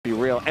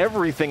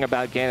everything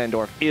about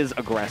Ganondorf is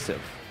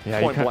aggressive. Yeah,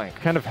 point you blank.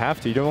 kind of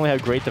have to. You don't really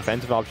have great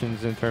defensive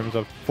options in terms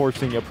of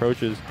forcing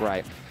approaches.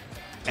 Right.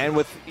 And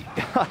with,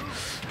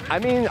 I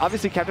mean,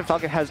 obviously Captain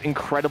Falcon has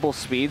incredible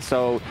speed,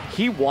 so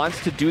he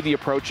wants to do the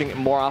approaching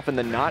more often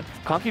than not.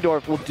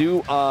 Konkeydorf will do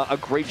a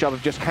great job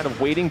of just kind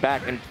of waiting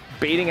back and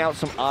baiting out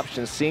some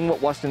options, seeing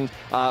what Wustin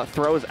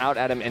throws out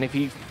at him, and if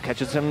he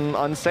catches him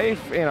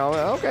unsafe, you know,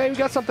 okay, we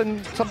got something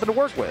to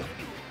work with.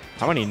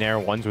 How many Nair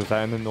ones was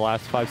that in the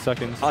last 5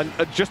 seconds?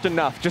 Just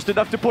enough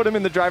to put him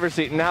in the driver's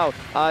seat. Now,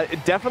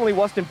 definitely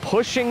Wustin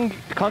pushing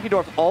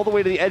Konkeydorf all the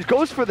way to the edge.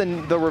 Goes for the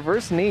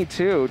reverse knee,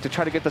 too, to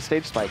try to get the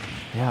stage spike.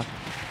 Yeah.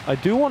 I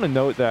do want to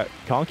note that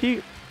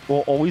Konky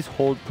will always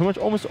hold, pretty much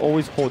almost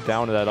always hold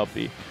down to that up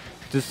B.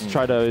 Just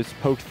try to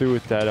poke through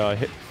with that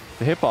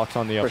the hitbox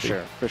on the up B.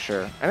 For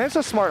sure. And it's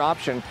a smart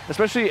option,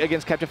 especially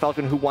against Captain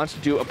Falcon, who wants to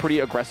do a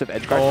pretty aggressive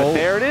edge guard. But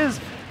there it is.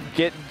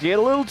 Get a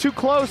little too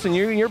close, and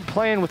you're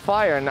playing with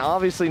fire, and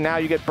obviously now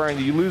you get burned.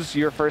 You lose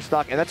your first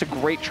stock, and that's a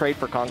great trade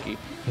for Konky.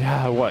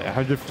 Yeah, what,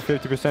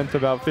 150% to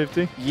about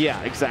 50?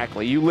 Yeah,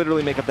 exactly. You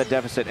literally make up that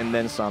deficit and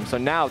then some. So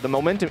now the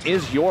momentum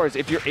is yours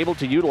if you're able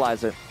to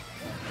utilize it.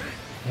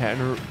 Yeah,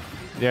 and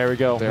there we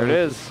go. There it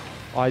is.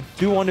 I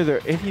do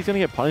wonder if he's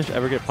going to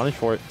ever get punished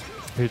for it.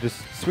 He's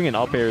just swinging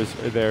up airs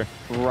there.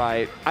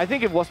 Right. I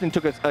think if Wustin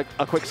took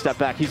a quick step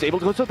back, he's able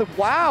to go to the...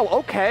 Wow,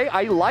 okay,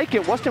 I like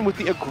it. Wustin with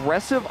the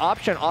aggressive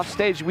option off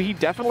stage. He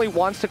definitely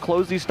wants to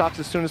close these stocks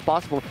as soon as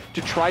possible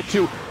to try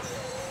to...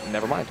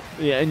 Never mind.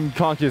 Yeah, and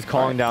Konky is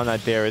calling down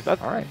that dare. All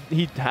right.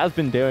 He has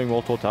been daring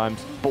multiple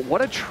times. But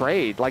what a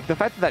trade. Like, the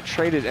fact that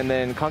traded and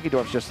then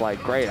Konkeydorf's just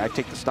like, great, I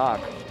take the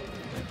stock.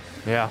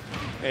 Yeah,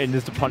 and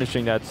just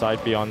punishing that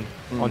side B on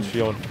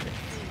shield.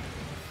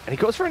 And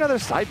he goes for another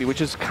side B,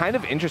 which is kind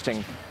of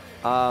interesting.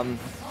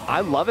 I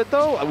love it,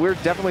 though. We're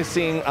definitely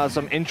seeing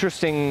some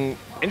interesting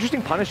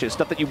punishes,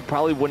 stuff that you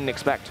probably wouldn't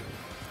expect.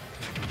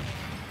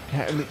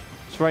 Yeah, and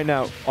so right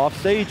now, off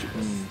stage,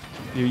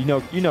 you know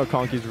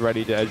Konky's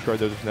ready to edge guard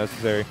those if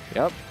necessary.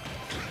 Yep.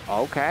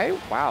 Okay.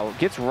 Wow.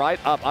 Gets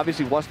right up.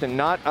 Obviously, Wustin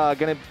not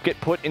going to get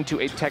put into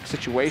a tech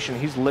situation.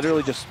 He's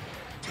literally just,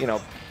 you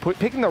know,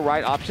 picking the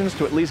right options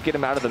to at least get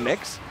him out of the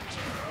mix.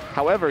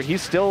 However,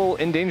 he's still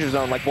in danger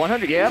zone. Like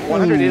 100, yeah,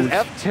 100 is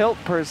F-tilt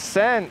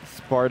 %.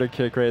 Sparta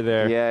kick right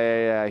there.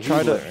 Yeah.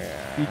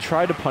 He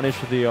tried to punish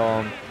the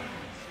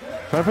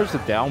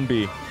down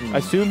B. I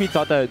assume he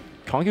thought that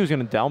Konky was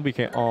gonna down B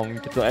get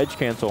the edge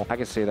cancel. I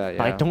can see that. Yeah.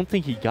 But I don't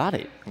think he got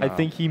it. No. I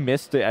think he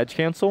missed the edge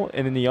cancel,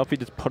 and in the up he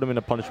just put him in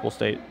a punishable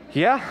state.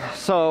 Yeah.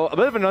 So a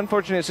bit of an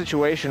unfortunate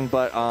situation,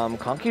 but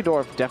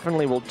Konkeydorf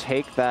definitely will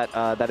take that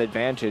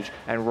advantage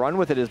and run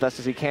with it as best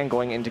as he can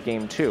going into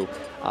game 2.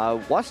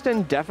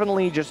 Wustin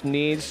definitely just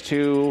needs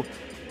to,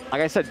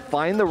 like I said,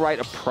 find the right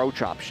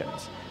approach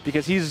options.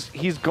 Because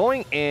he's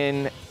going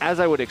in as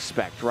I would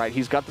expect, right?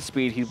 He's got the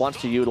speed, he wants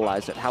to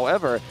utilize it.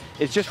 However,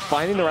 it's just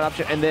finding the right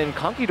option, and then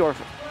Konkeydorf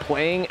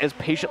playing as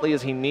patiently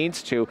as he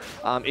needs to.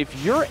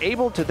 If you're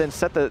able to then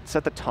set the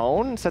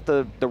tone, set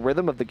the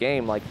rhythm of the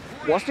game, like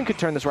Wustin could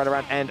turn this right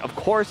around. And of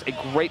course, a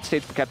great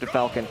stage for Captain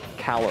Falcon,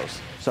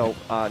 Kalos. So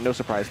no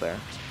surprise there.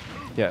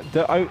 Yeah,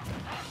 I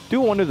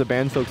do wonder the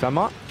ban folks. I'm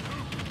not.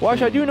 Well,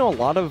 actually, I do know a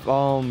lot of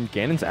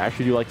Ganons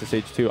actually do like the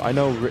stage too. I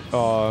know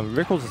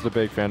Rickles is a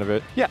big fan of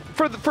it. Yeah,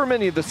 for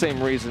many of the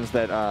same reasons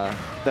that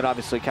that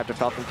obviously Captain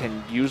Falcon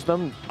can use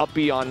them. Up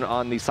B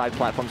on the side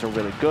platforms are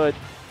really good.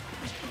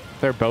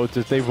 They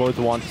both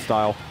want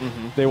style.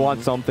 They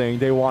want something.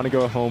 They want to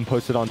go home,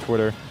 post it on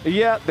Twitter.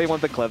 Yeah, they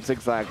want the clips,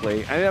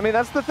 exactly. And I mean,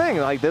 that's the thing.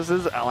 Like, this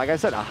is, like I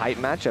said, a hype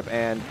matchup.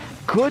 And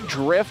good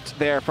drift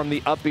there from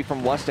the up B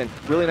from Wustin.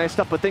 Really nice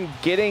stuff. But then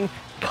getting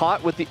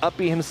caught with the up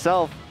B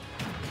himself.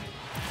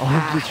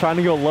 Oh, he's trying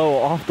to go low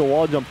off the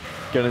wall jump.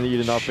 Gonna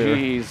eat an up air.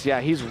 Jeez, yeah,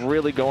 he's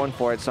really going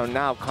for it. So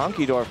now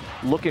Konkeydorf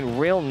looking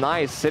real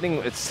nice, sitting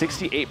at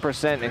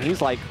 68%. And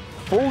he's like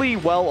fully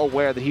well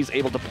aware that he's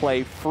able to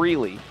play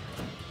freely.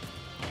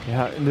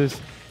 Yeah, and this,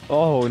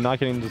 not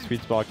getting the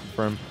sweet spot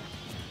confirmed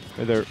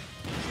right there.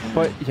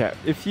 But yeah,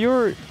 if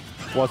you're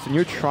Wustin,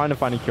 you're trying to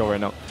find a kill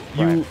right now.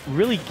 You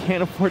really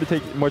can't afford to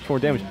take much more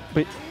damage.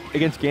 But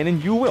against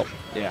Ganon, you will.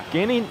 Yeah.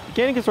 Ganon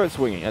can start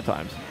swinging at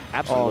times.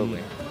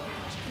 Absolutely.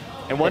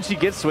 And once he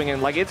gets swinging,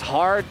 like, it's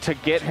hard to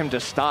get him to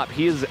stop.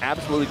 He is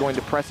absolutely going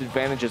to press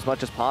advantage as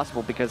much as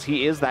possible because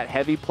he is that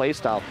heavy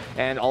playstyle.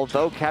 And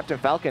although Captain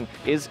Falcon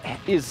is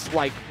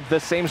like the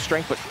same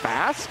strength but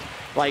fast,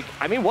 like,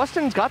 I mean,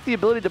 Wustin's got the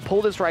ability to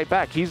pull this right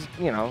back. He's,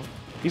 you know,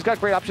 he's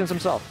got great options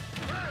himself.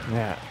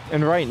 Yeah.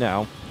 And right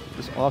now,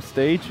 just off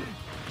stage,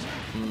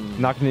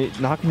 not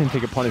gonna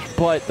take a punish,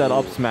 but that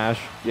up smash.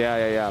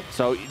 Yeah.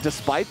 So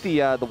despite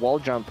the wall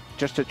jump,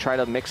 just to try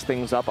to mix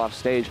things up off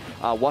stage,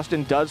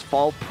 Wustin does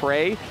fall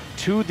prey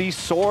to the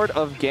sword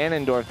of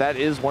Ganondorf. That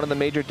is one of the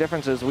major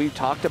differences we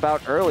talked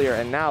about earlier,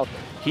 and now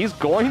he's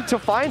going to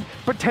find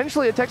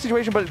potentially a tech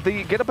situation, but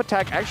the get up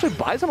attack actually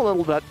buys him a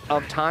little bit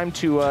of time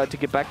to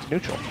get back to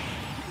neutral.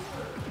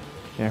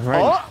 Yeah,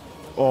 right.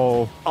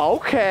 Oh.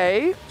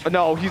 Okay.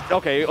 No, he's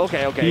okay.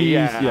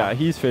 Yeah,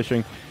 he's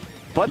fishing.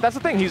 But that's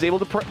the thing. He's able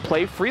to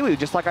play freely,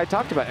 just like I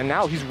talked about. And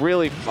now he's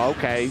really,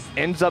 okay,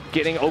 ends up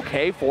getting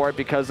okay for it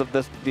because of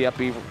the up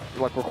B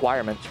like,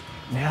 requirement.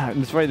 Yeah,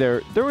 and it's right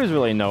there. There was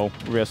really no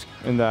risk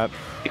in that.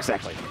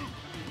 Exactly.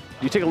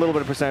 You take a little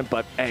bit of percent,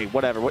 but hey,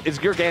 whatever.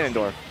 It's your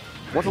Ganondorf.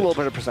 What's a little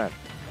bit of percent?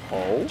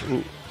 Oh.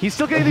 He's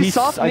still getting these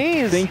soft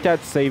knees. I think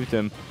that saved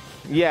him.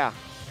 Yeah.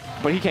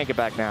 But he can't get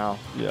back now.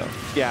 Yeah.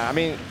 Yeah, I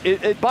mean,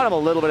 it bought him a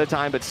little bit of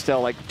time, but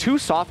still, like, 2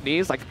 soft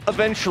knees, like,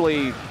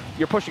 eventually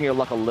you're pushing your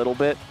luck a little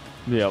bit.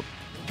 Yep.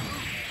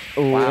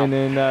 Oh, wow. And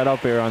then that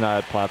up air on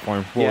that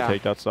platform. We'll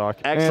take that stock.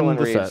 Excellent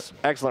reads.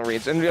 Excellent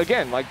reads. And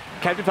again, like,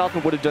 Captain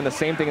Falcon would have done the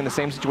same thing in the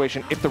same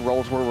situation if the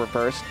roles were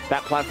reversed.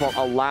 That platform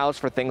allows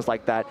for things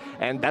like that.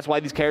 And that's why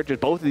these characters,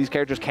 both of these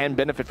characters, can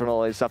benefit from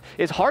all this stuff.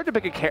 It's hard to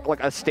pick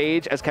a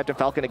stage as Captain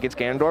Falcon against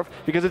Ganondorf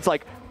because it's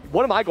like,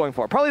 what am I going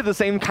for? Probably the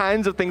same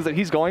kinds of things that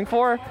he's going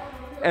for.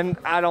 And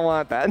I don't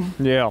want that.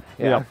 Yeah.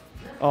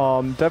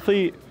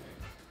 Definitely.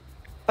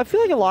 I feel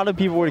like a lot of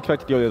people would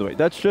expect it to go the other way.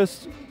 That's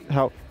just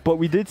how. But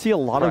we did see a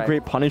lot of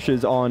great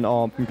punishes on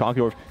from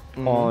Konkeydorf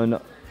on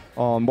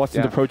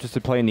Wustin's approaches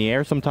to play in the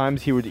air.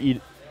 Sometimes he would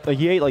eat, like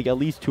he ate like at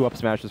least 2 up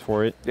smashes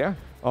for it. Yeah.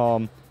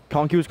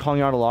 Konky was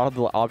calling out a lot of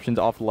the options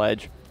off the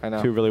ledge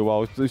too really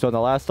well. We saw in the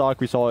last stock.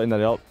 We saw it in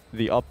the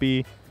up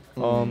B,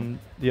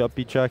 the up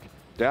B check.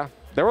 Yeah.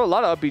 There were a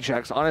lot of up B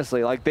checks,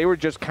 honestly. Like, they were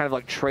just kind of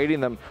like trading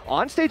them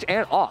on stage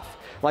and off.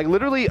 Like,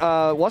 literally,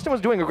 Wustin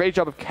was doing a great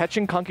job of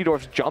catching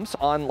Konkeydorf's jumps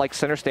on, like,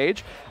 center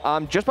stage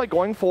just by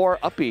going for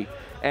up B.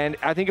 And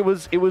I think it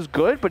was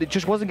good, but it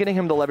just wasn't getting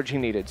him the leverage he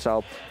needed.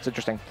 So it's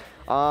interesting.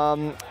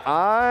 I'll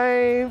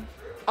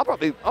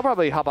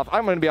probably hop off.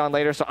 I'm going to be on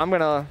later, so I'm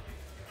going to,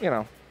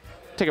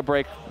 take a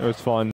break. It was fun.